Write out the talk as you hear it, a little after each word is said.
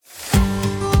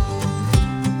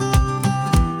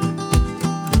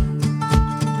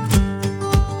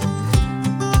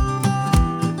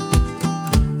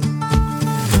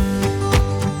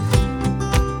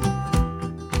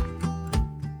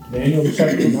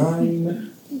Daniel chapter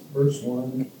 9, verse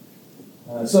 1.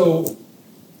 So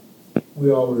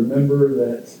we all remember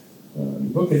that the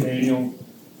book of Daniel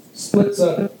splits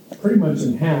up pretty much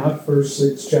in half. First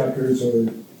 6 chapters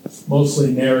are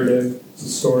mostly narrative. It's a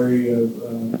story of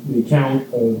the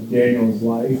account of Daniel's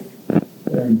life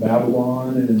there in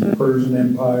Babylon and in the Persian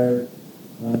Empire.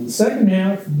 The second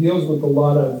half deals with a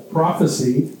lot of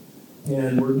prophecy,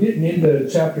 and we're getting into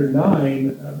chapter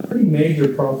 9, a pretty major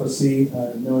prophecy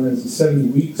known as the 70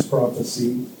 weeks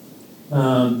prophecy.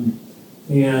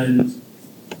 And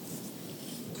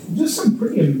just some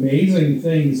pretty amazing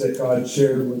things that God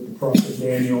shared with the prophet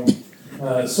Daniel.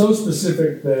 So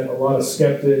specific that a lot of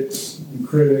skeptics and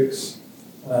critics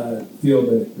feel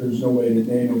that there's no way that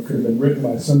Daniel could have been written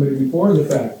by somebody before the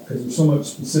fact, because there's so much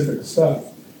specific stuff.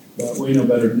 But we know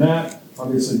better than that.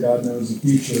 Obviously, God knows the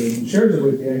future and shares it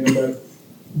with Daniel.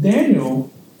 But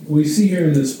Daniel, we see here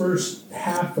in this first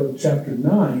half of chapter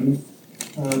 9,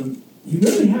 he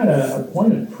really had a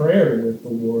point of prayer with the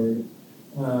Lord.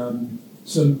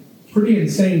 Some pretty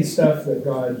insane stuff that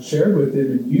God shared with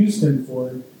him and used him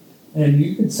for. And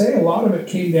you could say a lot of it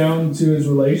came down to his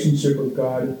relationship with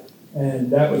God,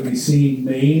 and that would be seen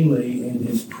mainly in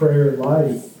his prayer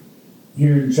life.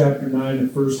 Here in chapter 9,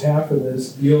 the first half of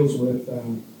this deals with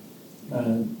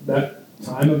that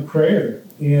time of prayer.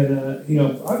 And,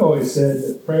 I've always said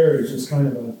that prayer is just kind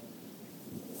of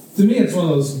to me, it's one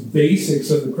of those basics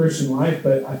of the Christian life,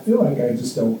 but I feel like I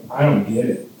don't get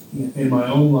it. In my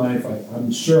own life,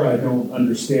 I'm sure I don't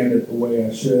understand it the way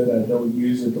I should. I don't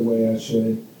use it the way I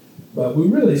should. But we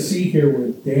really see here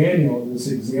with Daniel, this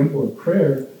example of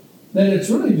prayer, that it's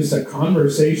really just a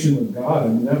conversation with God. I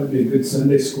mean, that would be a good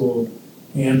Sunday school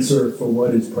answer for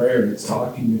what is prayer. It's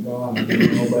talking to God,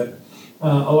 But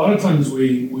a lot of times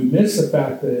we miss the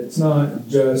fact that it's not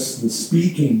just the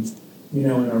speaking, in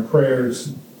our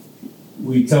prayers.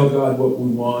 We tell God what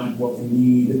we want, what we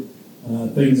need,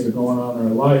 things that are going on in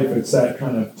our life. It's that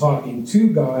kind of talking to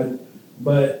God.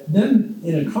 But then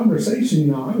in a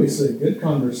conversation, obviously a good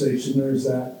conversation, there's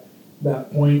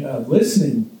that point of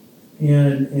listening.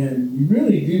 And you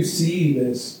really do see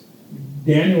this.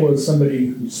 Daniel was somebody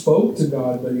who spoke to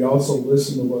God, but he also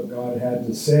listened to what God had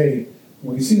to say.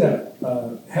 And we see that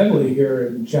heavily here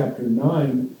in chapter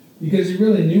 9, because he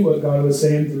really knew what God was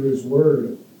saying through his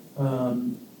word.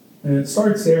 And it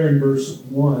starts there in verse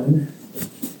 1.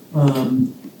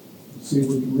 Let's see if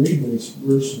we can read this.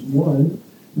 Verse 1.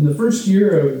 In the first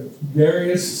year of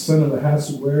Darius, son of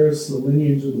Ahasuerus, the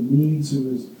lineage of the Medes, who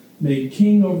was made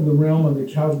king over the realm of the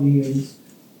Chaldeans,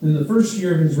 in the first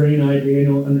year of his reign, I,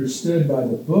 Daniel, understood by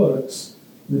the books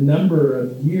the number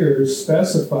of years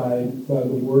specified by the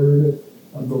word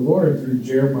of the Lord through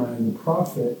Jeremiah the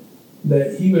prophet,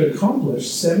 that he would accomplish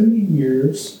 70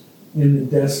 years in the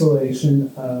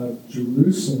desolation of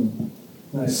Jerusalem.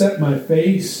 And I set my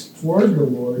face toward the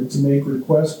Lord to make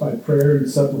request by prayer and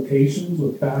supplications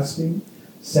with fasting,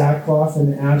 sackcloth,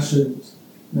 and ashes.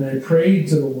 And I prayed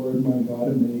to the Lord my God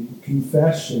and made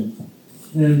confession.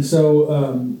 And so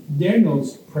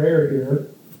Daniel's prayer here,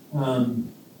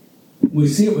 we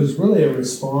see it was really a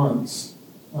response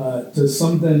to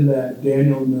something that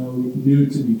Daniel knew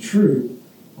to be true.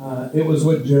 It was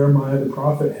what Jeremiah the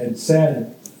prophet had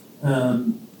said.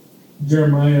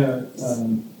 Jeremiah,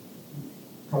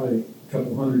 probably a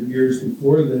couple hundred years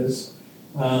before this,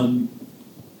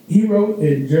 he wrote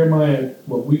in Jeremiah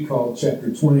what we call chapter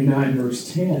 29,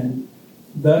 verse 10,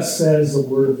 "Thus says the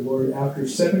word of the Lord, after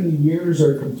 70 years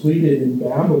are completed in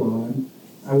Babylon,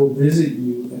 I will visit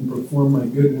you and perform my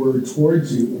good word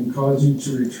towards you and cause you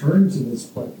to return to this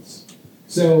place."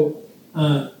 So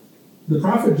the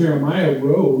prophet Jeremiah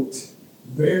wrote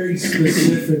very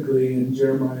specifically in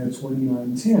Jeremiah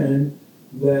 29:10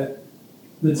 that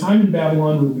the time in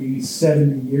Babylon would be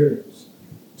 70 years.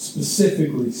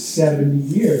 Specifically 70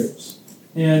 years.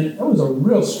 And that was a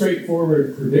real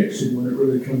straightforward prediction when it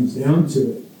really comes down to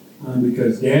it.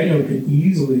 Because Daniel could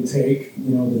easily take,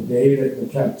 the day that the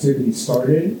captivity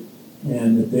started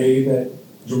and the day that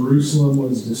Jerusalem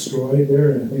was destroyed there,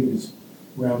 and I think it was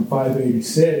around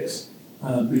 586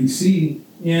 BC,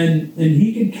 and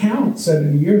he could count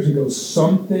 70 years and go,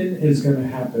 something is going to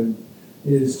happen.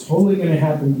 It is totally going to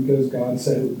happen because God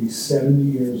said it would be 70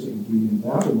 years it would be in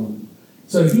Babylon.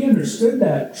 So he understood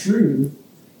that truth,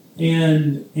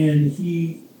 and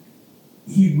he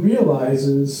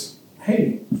realizes,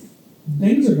 hey,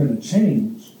 things are going to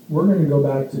change. We're going to go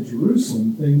back to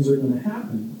Jerusalem. Things are going to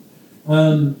happen.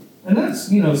 And that's,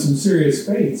 some serious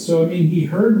faith. So, he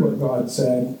heard what God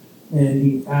said, and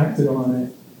he acted on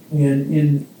it,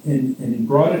 and he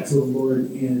brought it to the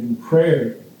Lord in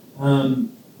prayer.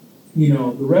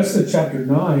 the rest of chapter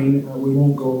 9, we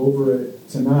won't go over it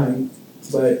tonight,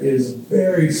 but is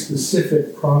very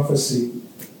specific prophecy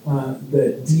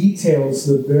that details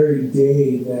the very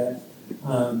day that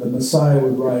the Messiah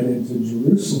would ride into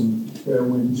Jerusalem, there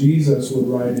when Jesus would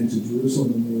ride into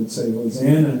Jerusalem and they would say,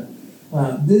 Hosanna.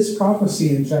 This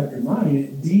prophecy in chapter 9,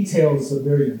 it details the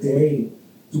very day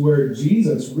to where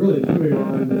Jesus really put it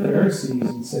on the Pharisees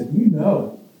and said, and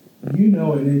if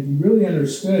you really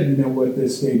understood, what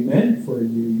this day meant for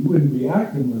you, you wouldn't be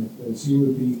acting like this. You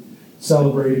would be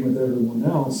celebrating with everyone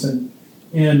else. And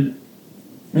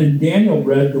Daniel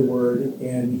read the word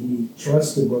and he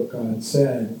trusted what God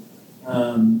said.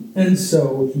 And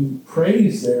so he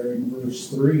prays there in verse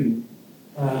 3.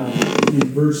 In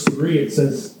verse 3 it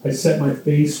says, I set my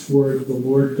face toward the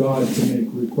Lord God to make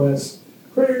requests,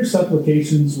 prayers,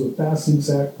 supplications with fasting,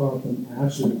 sackcloth, and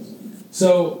ashes.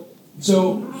 So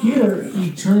here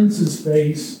he turns his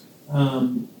face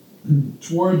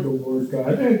toward the Lord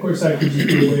God. And of course that could just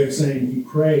be a way of saying he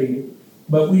prayed.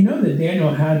 But we know that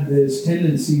Daniel had this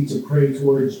tendency to pray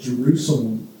towards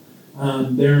Jerusalem.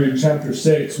 There in chapter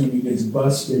 6, when he gets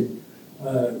busted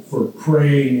for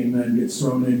praying and then gets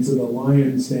thrown into the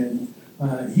lion's den,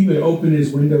 he would open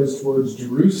his windows towards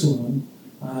Jerusalem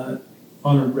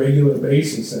on a regular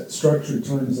basis at structured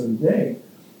times of the day.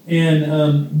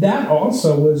 And that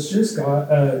also was just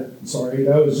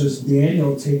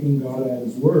Daniel taking God at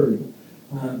his word.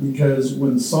 Because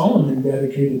when Solomon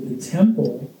dedicated the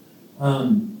temple,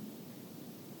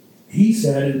 he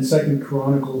said in 2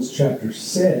 Chronicles chapter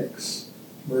 6,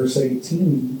 verse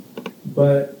 18,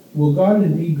 but will God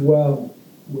indeed dwell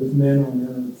with men on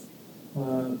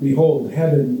earth? Behold,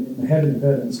 heaven and the heaven of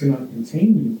heavens cannot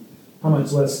contain you. How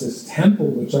much less this temple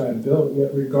which I have built?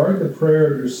 Yet regard the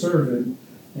prayer of your servant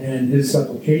and his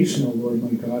supplication, O Lord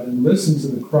my God, and listen to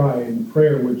the cry and the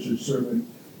prayer which your servant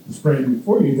is praying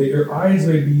before you, that your eyes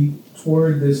may be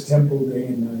toward this temple day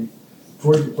and night,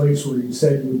 toward the place where you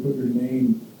said you would put your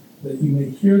name, that you may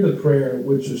hear the prayer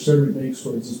which your servant makes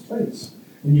towards this place,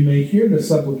 and you may hear the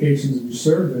supplications of your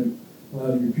servant,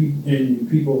 your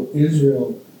people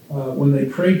Israel, when they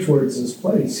pray towards this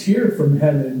place. Hear from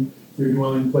heaven your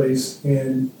dwelling place,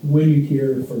 and when you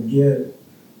hear, forgive.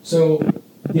 So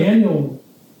Daniel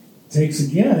takes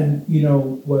again,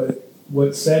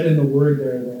 what's said in the word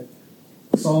there, that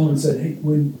Solomon said, hey,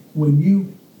 when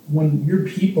your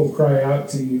people cry out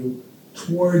to you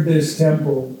toward this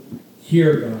temple,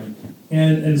 hear God.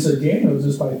 And so Daniel,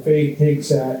 just by faith, takes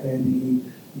that and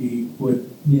he would,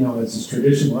 as his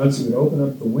tradition was, he would open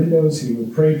up the windows, he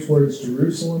would pray towards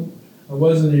Jerusalem. It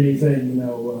wasn't anything,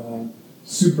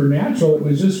 supernatural. It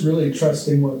was just really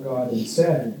trusting what God had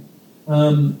said.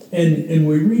 And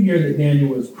we read here that Daniel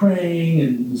was praying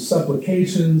and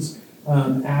supplications,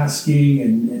 asking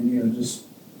and just,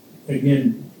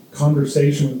 again,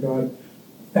 conversation with God.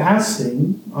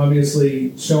 Fasting,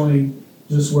 obviously showing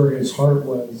just where his heart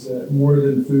was. More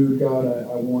than food, God,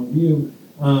 I want you.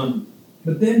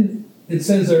 But then it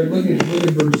says there, look at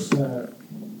verse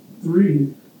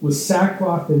 3, with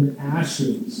sackcloth and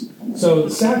ashes. So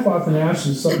sackcloth and ashes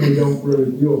is something we don't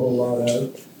really do a whole lot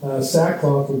of.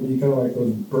 Sackcloth would be kind of like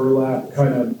those burlap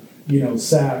kind of,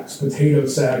 sacks, potato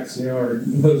sacks, or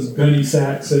those gunny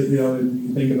sacks that,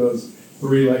 you think of those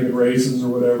three-legged races or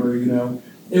whatever,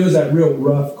 It was that real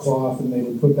rough cloth, and they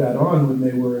would put that on when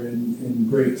they were in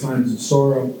great times of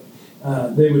sorrow.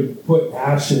 They would put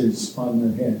ashes on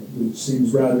their head, which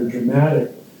seems rather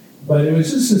dramatic. But it was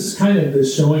just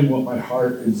this showing what my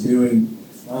heart is doing.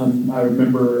 I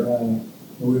remember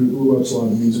we watched a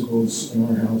lot of musicals in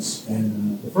our house,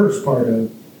 and the first part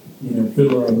of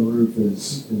Fiddler on the Roof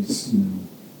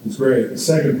is great. The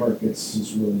second part gets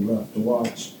just really rough to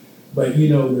watch. But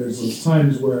there's those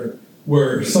times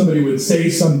where somebody would say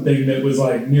something that was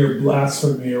like near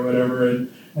blasphemy or whatever, and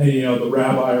the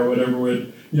rabbi or whatever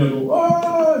would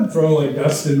go, and throw like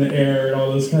dust in the air and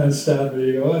all this kind of stuff.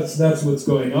 And that's what's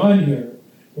going on here.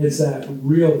 It's that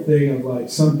real thing of like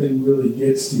something really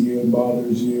gets to you and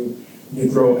bothers you. You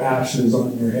throw ashes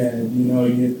on your head.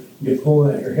 You pull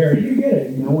at your hair. You get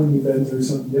it. When you've been through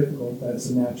something difficult, that's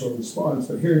a natural response.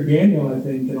 But here, Daniel, I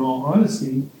think, in all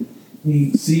honesty,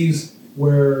 he sees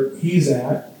where he's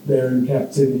at there in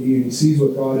captivity, and he sees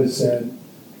what God has said,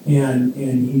 and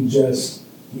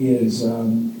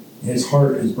his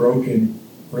heart is broken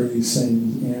for these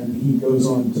things, and he goes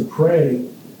on to pray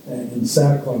in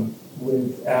sackcloth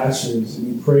with ashes,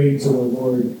 and he prayed to the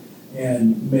Lord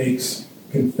and makes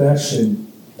confession,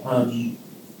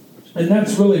 and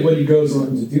that's really what he goes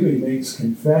on to do. He makes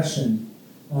confession.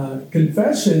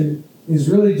 Confession is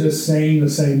really just saying the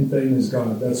same thing as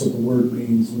God. That's what the word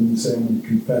means when you say I'm going to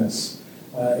confess.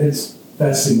 It's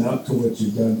fessing up to what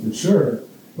you've done for sure,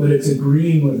 but it's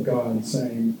agreeing with God,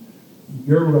 saying,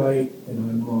 you're right and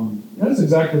I'm wrong. That's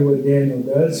exactly what Daniel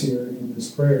does here in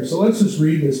this prayer. So let's just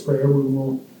read this prayer. We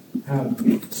won't have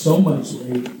so much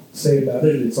to say about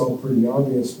it. It's all pretty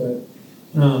obvious, but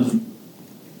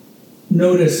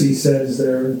notice he says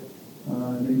there,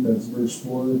 I think that's verse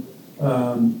 4,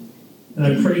 and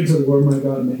I prayed to the Lord my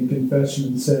God and made confession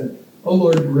and said, O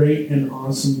Lord, great and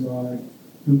awesome God,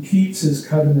 who keeps his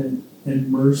covenant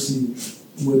and mercy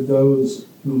with those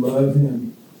who love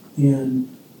him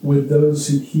and with those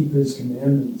who keep his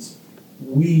commandments.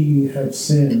 We have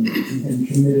sinned and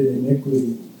committed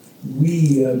iniquity.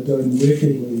 We have done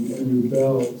wickedly and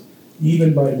rebelled,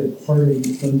 even by departing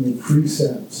from your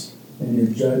precepts and your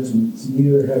judgments.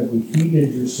 Neither have we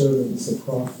heeded your servants, the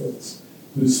prophets,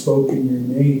 who spoke in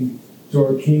your name, to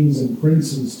our kings and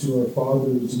princes, to our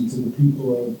fathers, and to the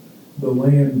people of the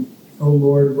land. O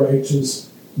Lord,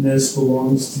 righteousness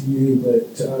belongs to you,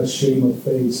 but to us shame of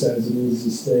face, as it is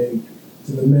this day.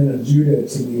 To the men of Judah,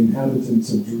 to the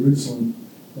inhabitants of Jerusalem,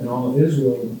 and all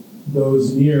Israel,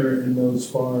 those near and those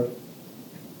far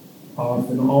off,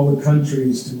 and all the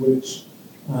countries to which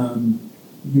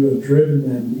you have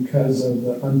driven them because of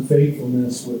the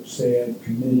unfaithfulness which they have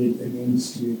committed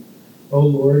against you. O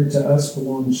Lord, to us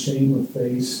belongs shame of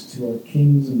face, to our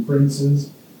kings and princes,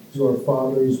 to our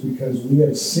fathers, because we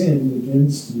have sinned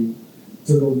against you.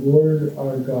 To the Lord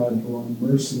our God belong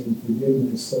mercy and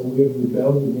forgiveness, though we have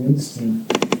rebelled against him.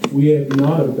 We have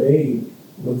not obeyed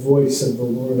the voice of the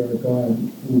Lord our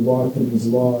God, who walked in his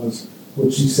laws,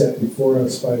 which he set before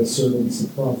us by his servants the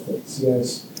prophets.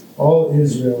 Yes, all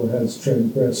Israel has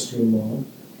transgressed your law,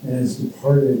 and has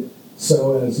departed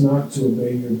so as not to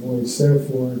obey your voice.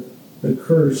 Therefore, the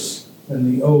curse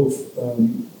and the oath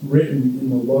written in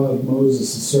the law of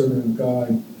Moses, the servant of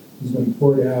God, has been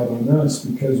poured out on us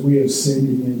because we have sinned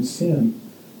against him.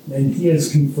 And he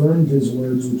has confirmed his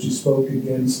words which he spoke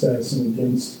against us and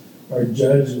against our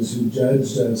judges who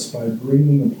judged us by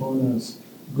bringing upon us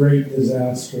great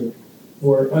disaster.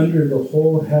 For under the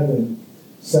whole heaven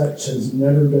such has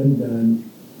never been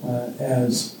done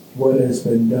as what has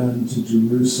been done to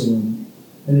Jerusalem.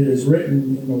 And it is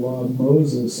written in the law of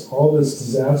Moses, all this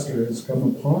disaster has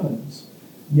come upon us.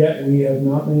 Yet we have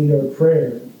not made our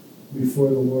prayer before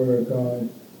the Lord our God,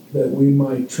 that we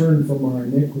might turn from our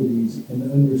iniquities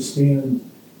and understand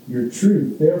your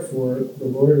truth. Therefore, the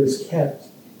Lord has kept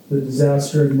the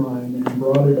disaster in mind and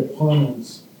brought it upon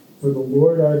us. For the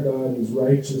Lord our God is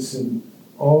righteous in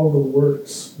all the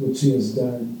works which he has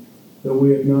done, though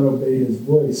we have not obeyed his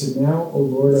voice. And now, O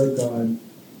Lord our God,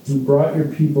 who brought your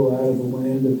people out of the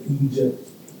land of Egypt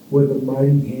with a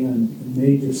mighty hand and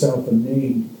made yourself a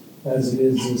name, as it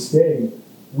is this day,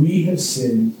 we have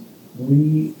sinned,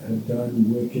 we have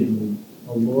done wickedly.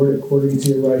 O Lord, according to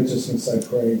your righteousness, I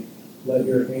pray, let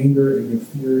your anger and your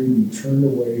fury be turned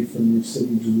away from your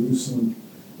city, Jerusalem,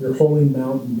 your holy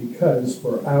mountain, because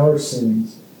for our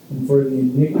sins and for the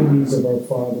iniquities of our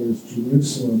fathers,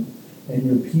 Jerusalem and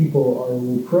your people are a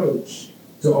reproach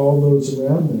to all those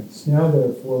around us. Now,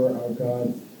 therefore, our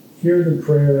God, hear the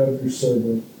prayer of your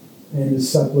servant and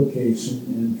his supplication,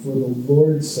 and for the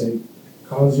Lord's sake,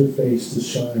 cause your face to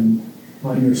shine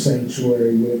on your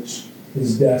sanctuary, which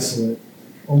is desolate.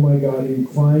 O my God,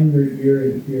 incline your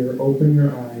ear and hear, open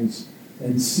your eyes,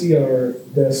 and see our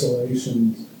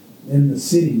desolations in the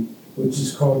city, which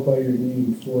is called by your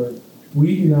name. For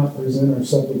we do not present our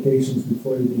supplications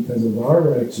before you because of our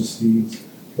righteous deeds,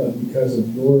 but because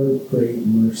of your great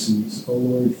mercies. O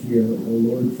Lord, hear. O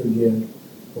Lord, forgive.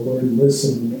 O Lord,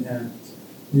 listen and act.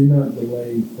 Do not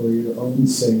delay for your own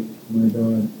sake, my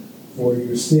God, for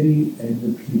your city and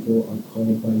your people are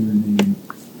called by your name.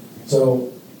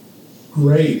 So,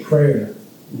 great prayer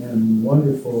and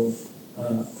wonderful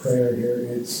prayer here.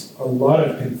 It's a lot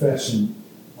of confession.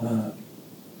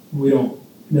 We don't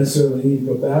necessarily need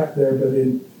to go back there, but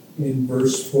in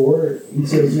verse 4, he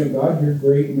says, God, you're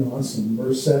great and awesome.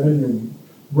 Verse 7, your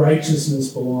righteousness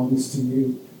belongs to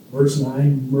you. Verse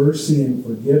 9, mercy and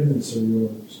forgiveness are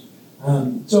yours.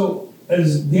 So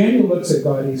as Daniel looks at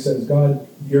God, he says, God,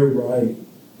 you're right.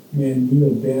 Man, you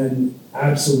have been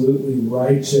absolutely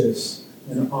righteous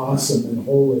and awesome and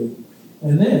holy.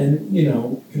 And then,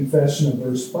 confession of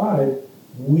verse 5,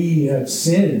 we have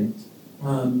sinned.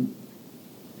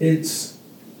 It's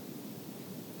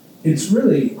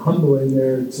really humbling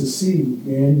there to see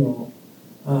Daniel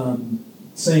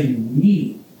saying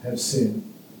we have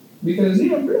sinned. Because,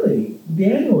 really,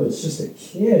 Daniel was just a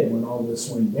kid when all this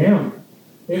went down.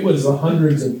 It was the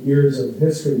hundreds of years of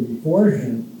history before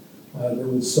him that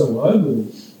was so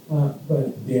ugly.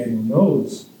 But Daniel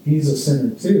knows he's a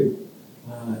sinner too.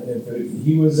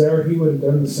 He was there, he would have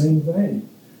done the same thing.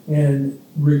 And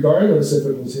regardless if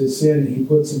it was his sin, he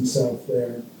puts himself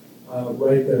there,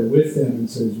 right there with them and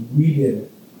says, we did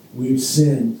it. We've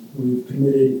sinned. We've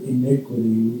committed iniquity.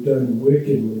 We've done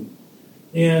wickedly.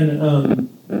 And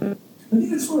I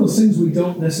think it's one of those things we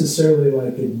don't necessarily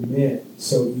admit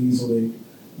so easily,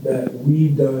 that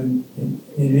we've done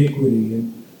iniquity.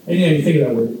 And you think of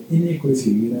that word,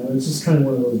 iniquity, it's just kind of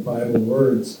one of those Bible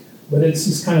words. But it's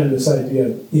just kind of this idea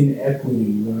of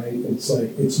inequity, right? It's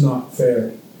like, it's not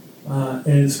fair. And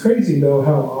it's crazy, though,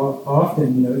 how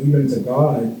often, even to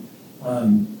God,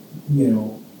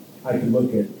 I can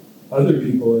look at other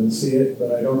people and see it,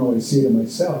 but I don't always see it in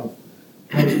myself.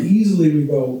 How easily we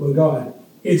go, well, God,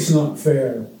 it's not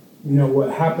fair.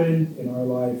 What happened in our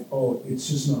life, it's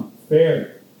just not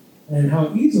fair. And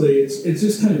how easily, it's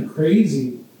just kind of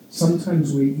crazy.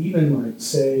 Sometimes we even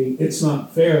say it's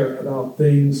not fair about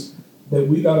things that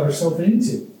we got ourselves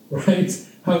into, right?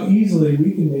 How easily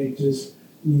we can make just,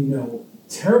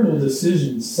 terrible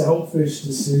decisions, selfish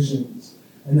decisions,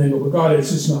 and then go, well, God,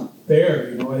 it's just not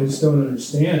fair. I just don't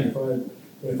understand.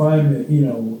 If I'm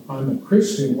a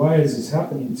Christian, why is this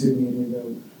happening to me? And we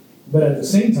go, but at the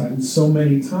same time, so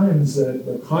many times that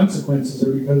the consequences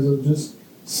are because of just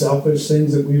selfish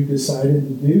things that we've decided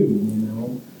to do.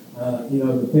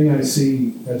 The thing I've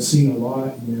seen a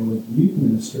lot, with youth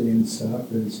ministry and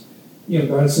stuff is,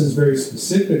 God says very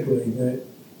specifically that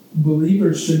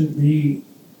believers shouldn't be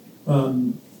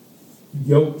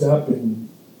yoked up in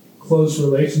close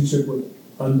relationship with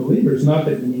unbelievers. Not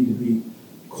that you need to be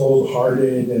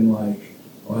cold-hearted and I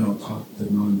don't talk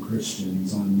to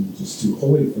non-Christians, I'm just too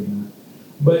holy for that.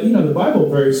 But, the Bible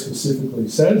very specifically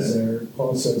says there,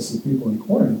 Paul says to the people in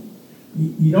Corinth,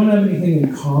 you don't have anything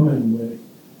in common with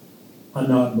a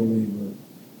non-believer.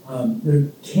 There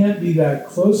can't be that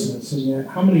closeness, and yet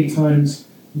how many times,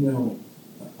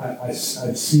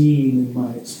 I've seen in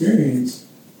my experience,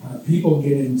 people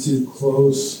get into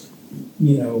close,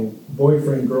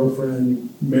 boyfriend,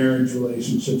 girlfriend, marriage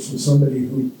relationships with somebody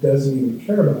who doesn't even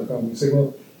care about God. You say,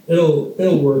 well,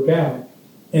 it'll work out.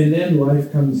 And then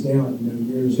life comes down,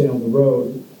 years down the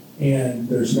road, and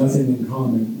there's nothing in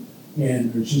common.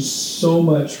 And there's just so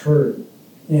much hurt.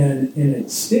 And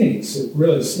it stinks. It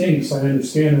really stinks. I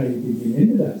understand how you could get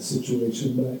into that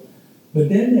situation. But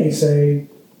then they say,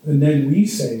 and then we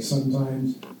say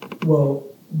sometimes, well,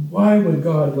 why would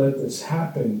God let this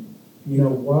happen?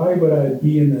 Why would I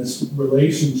be in this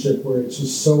relationship where it's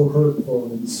just so hurtful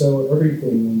and so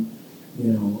everything?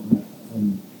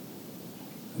 And,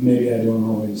 maybe I don't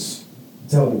always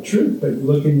tell the truth, but you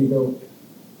look and you go,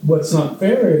 what's not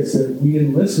fair is that we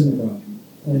didn't listen to God.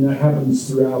 And that happens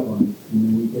throughout life.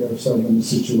 We get ourselves into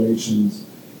situations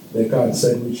that God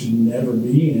said we should never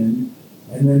be in,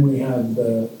 and then we have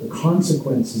the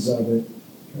consequences of it,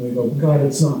 and we go, God,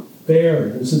 it's not fair.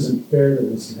 This isn't fair that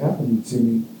this is happening to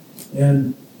me.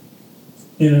 And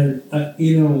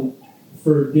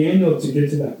for Daniel to get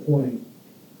to that point,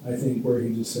 I think, where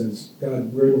he just says,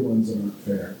 God, we're the ones that aren't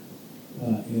fair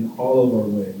in all of our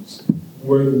ways.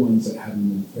 We're the ones that haven't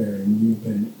been fair, and you've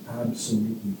been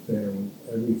absolutely fair with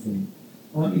everything.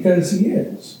 Because he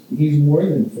is. He's more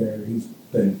than fair. He's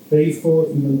been faithful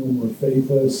even when we're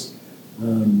faithless.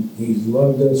 He's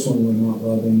loved us when we're not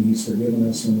loving. He's forgiven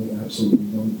us when we absolutely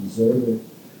don't deserve it.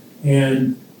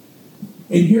 And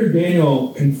here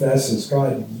Daniel confesses,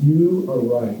 God, you are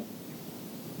right.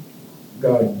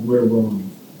 God, we're wrong.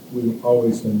 We've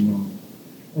always been wrong.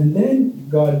 And then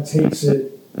God takes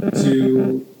it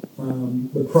to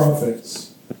the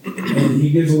prophets, and he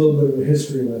gives a little bit of a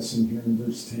history lesson here in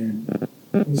verse 10.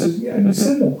 He says, you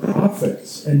sent the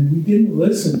prophets, and we didn't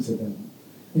listen to them.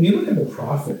 And you look at the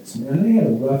prophets, man, they had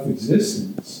a rough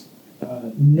existence.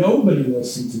 Nobody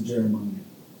listened to Jeremiah.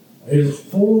 His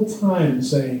full time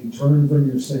saying, turn from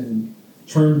your sin,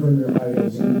 turn from your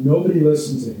idols, and nobody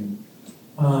listened to him.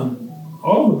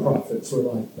 All the prophets were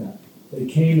like that. They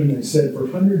came and they said, for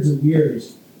hundreds of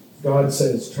years, God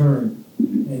says, turn.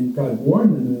 And God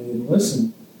warned them and they didn't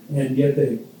listen. And yet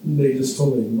they just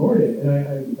totally ignored it.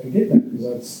 And I get that,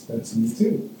 because that's me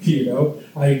too.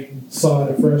 I saw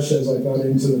it afresh as I got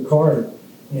into the car,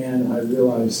 and I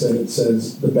realized that it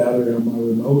says the battery on my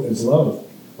remote is low,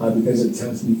 because it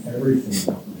tells me everything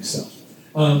about myself.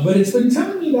 But it's been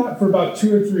telling me that for about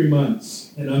 2 or 3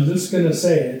 months, and I'm just going to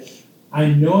say it. I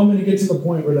know I'm going to get to the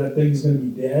point where that thing's going to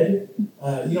be dead.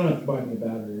 You don't have to buy me a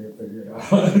battery or figure it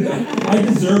out. I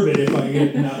deserve it if I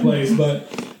get in that place. But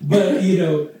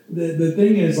the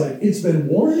thing is, it's been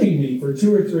warning me for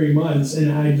 2 or 3 months,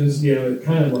 and I just, it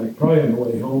kind of probably on the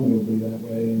way home it'll be that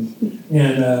way.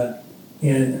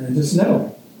 And I just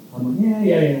know. I'm like,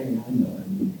 yeah, I know I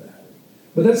need a battery.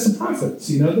 But that's the prophets,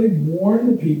 they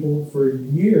warned the people for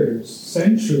years,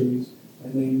 centuries,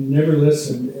 and they never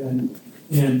listened.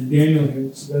 And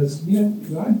Daniel says,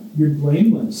 God, you're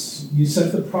blameless. You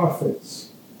sent the prophets,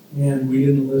 and we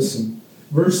didn't listen.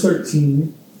 Verse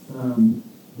 13,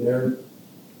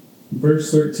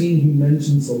 verse 13, he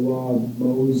mentions the law of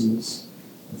Moses.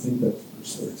 I think that's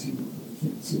verse 13. I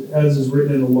can't see it. As is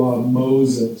written in the law of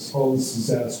Moses, all this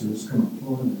disaster has come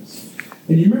upon us.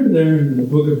 And you remember there in the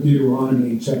book of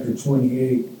Deuteronomy, chapter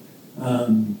 28,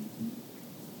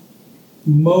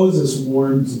 Moses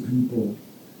warns the people,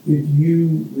 if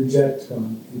you reject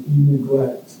God, if you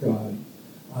neglect God,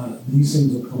 these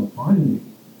things will come upon you.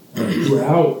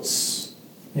 Droughts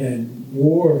and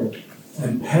war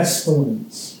and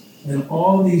pestilence and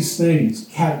all these things,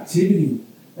 captivity,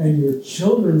 and your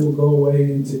children will go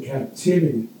away into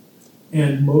captivity.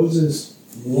 And Moses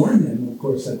warned them. Of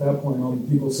course, at that point, all the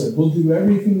people said, we'll do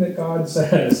everything that God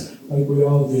says, like we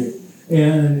all do.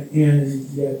 And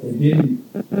yet they didn't.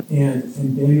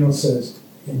 And Daniel says,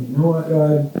 and you know what,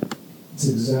 God? It's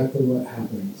exactly what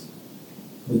happens.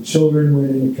 The children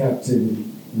went into captivity,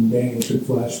 and Daniel could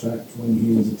flash back to when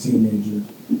he was a teenager,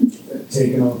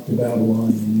 taken off to Babylon,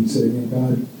 and he said,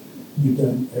 God, you've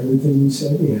done everything you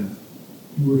said you have.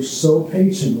 You were so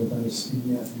patient with us, and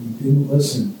yet you didn't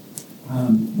listen.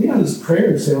 This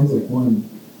prayer sounds like one.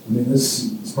 This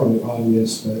is probably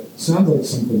obvious, but it sounds like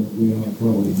something that we ought to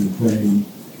probably be praying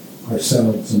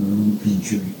ourselves in our own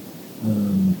country.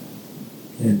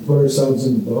 And put ourselves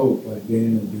in the boat like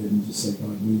Daniel did, and just say,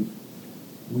 God,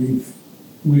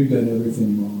 we've done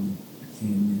everything wrong,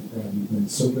 and God, you've been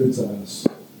so good to us.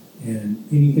 And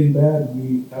anything bad,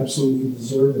 we absolutely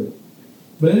deserve it.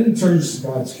 But then it turns to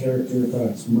God's character,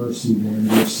 God's mercy, there in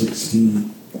verse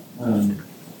 16. And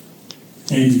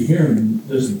you hear him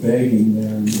just begging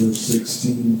there in verse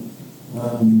 16.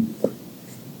 I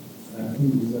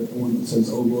think it was that one that says,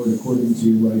 O Lord, according to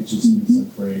your righteousness, I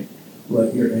pray,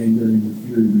 let your anger and your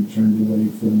fury be turned away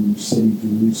from your city,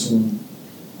 Jerusalem,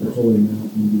 your holy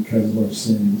mountain, because of our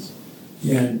sins.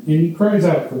 And he cries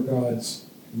out for God's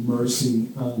mercy.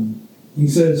 He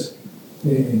says,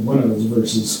 in one of those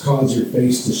verses, cause your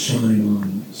face to shine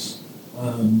on us.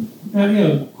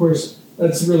 Of course,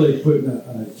 that's really putting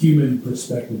a human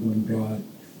perspective on God,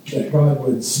 that God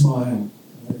would smile.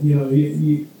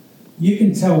 You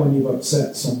can tell when you've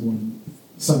upset someone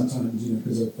sometimes,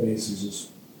 because their face is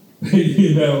just,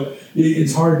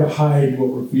 it's hard to hide what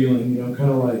we're feeling,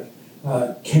 kind of like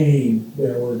Cain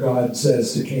there, where God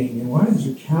says to Cain, why is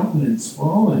your countenance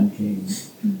fallen, Cain?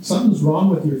 Something's wrong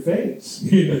with your face,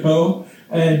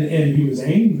 and he was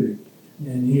angry,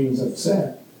 and he was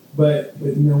upset. But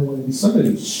when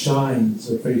somebody shines,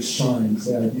 their face shines,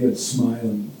 the idea of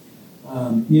smiling.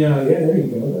 There you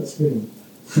go, that's good.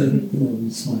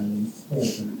 He's smiling.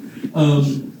 It's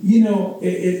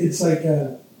like,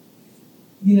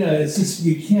 it's just,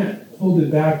 you can't hold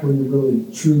it back when you're really,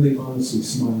 truly, honestly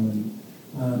smiling.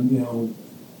 I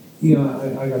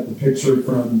got the picture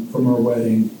from our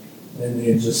wedding, and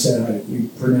they had just said, we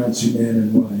pronounce you man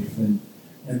and wife, and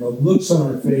the looks on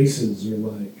our faces are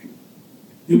like,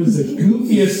 it was the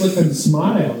goofiest looking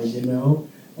smile,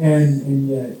 and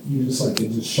yet you just like,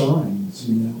 it just shines,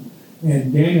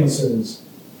 And Daniel says,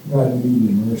 God, we need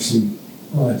your mercy.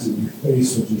 God, that your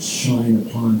face would just shine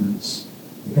upon us.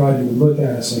 God, you would look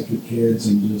at us like your kids,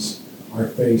 and just our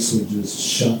face would just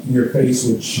shine. Your face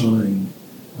would shine.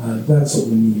 That's what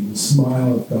we need, the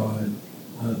smile of God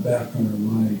back on our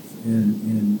life.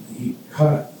 And he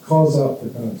calls out for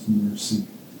God's mercy.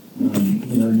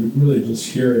 You really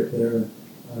just hear it there.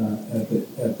 At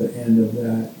the end of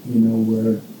that,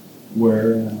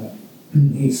 where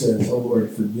he says, "O Lord,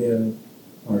 forgive,"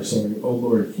 "O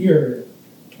Lord, hear,"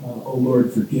 "O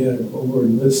Lord, forgive," "O Lord,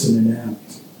 listen and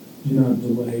act. Do not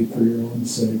delay for your own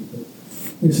sake." But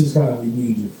this is God, we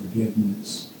need your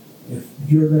forgiveness. If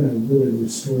you're going to really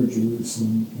restore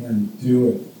Jerusalem, and do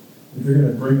it. If you're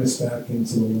going to bring us back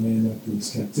into the land after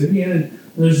this captivity, and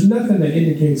there's nothing that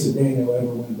indicates that Daniel ever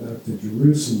went back to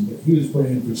Jerusalem, but he was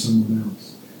praying for someone else.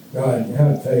 God,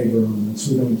 have favor on us.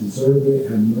 We don't deserve it.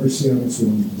 Have mercy on us. We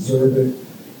don't deserve it.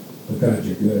 But God,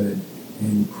 you're good.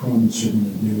 And you promise you're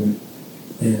going to do it.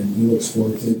 And he looks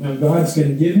forward to it. Now, God's going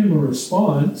to give him a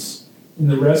response in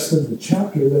the rest of the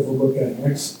chapter that we'll look at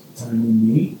next time we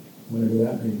meet, whatever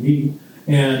that may be.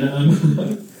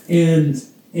 And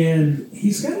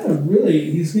he's going to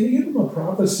give him a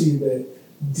prophecy that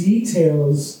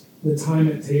details the time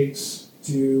it takes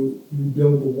to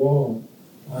rebuild the wall.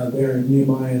 There in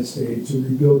Nehemiah's day, to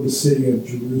rebuild the city of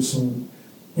Jerusalem.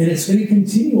 And it's going to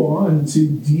continue on to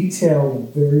detail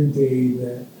the very day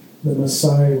that the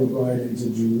Messiah would ride into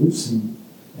Jerusalem.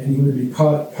 and he would be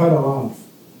cut off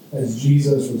as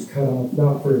Jesus was cut off,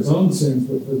 not for his own sins,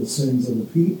 but for the sins of the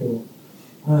people.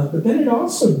 But then it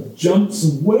also jumps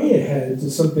way ahead to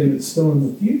something that's still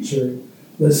in the future,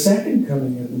 the second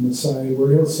coming of the Messiah,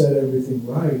 where he'll set everything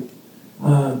right.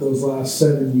 Those last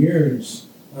 7 years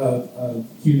of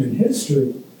human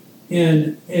history.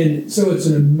 And so it's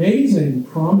an amazing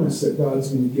promise that God's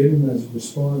going to give him as a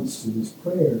response to this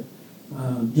prayer.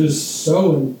 Just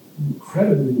so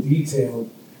incredibly detailed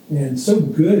and so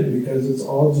good, because it's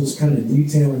all just kind of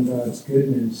detailing God's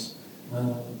goodness.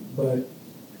 But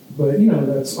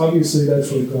that's obviously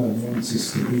that's where God wants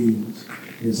us to be,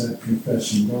 is that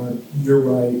confession. God, you're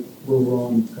right, we're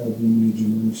wrong. God, we need your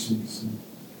mercies.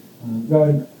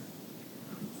 God,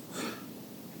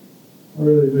 I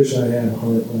really wish I had a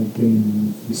heart like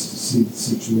Daniel, just to see the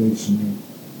situation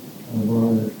of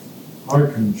our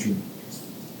country.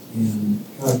 And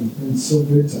God, you've been so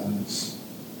good to us.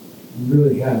 You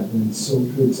really have been so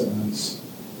good to us.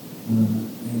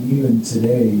 And even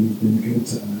today, you've been good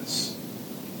to us.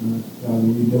 God,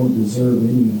 we don't deserve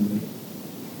any of it.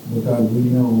 But God, we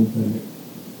know that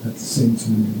at the same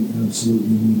time, we absolutely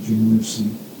need your mercy.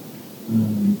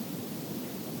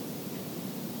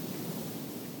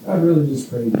 I really just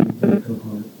pray that you break our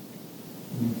heart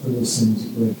for those things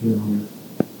that break your heart.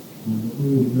 That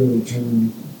we would really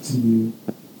turn to you.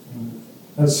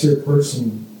 Us here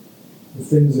personally, the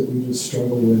things that we just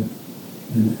struggle with,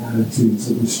 and the attitudes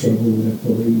that we struggle with,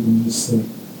 or even just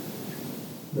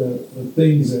the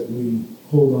things that we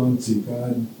hold on to.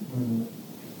 God,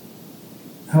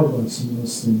 help us in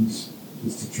those things,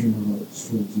 just to turn our hearts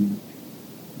towards you.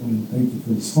 And thank you for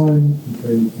this time. We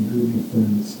pray you can be with your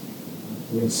friends.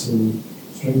 Bless the week,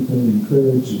 strengthen and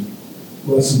encourage, and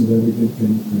bless them with every good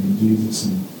thing. In Jesus'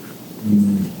 name,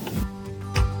 amen.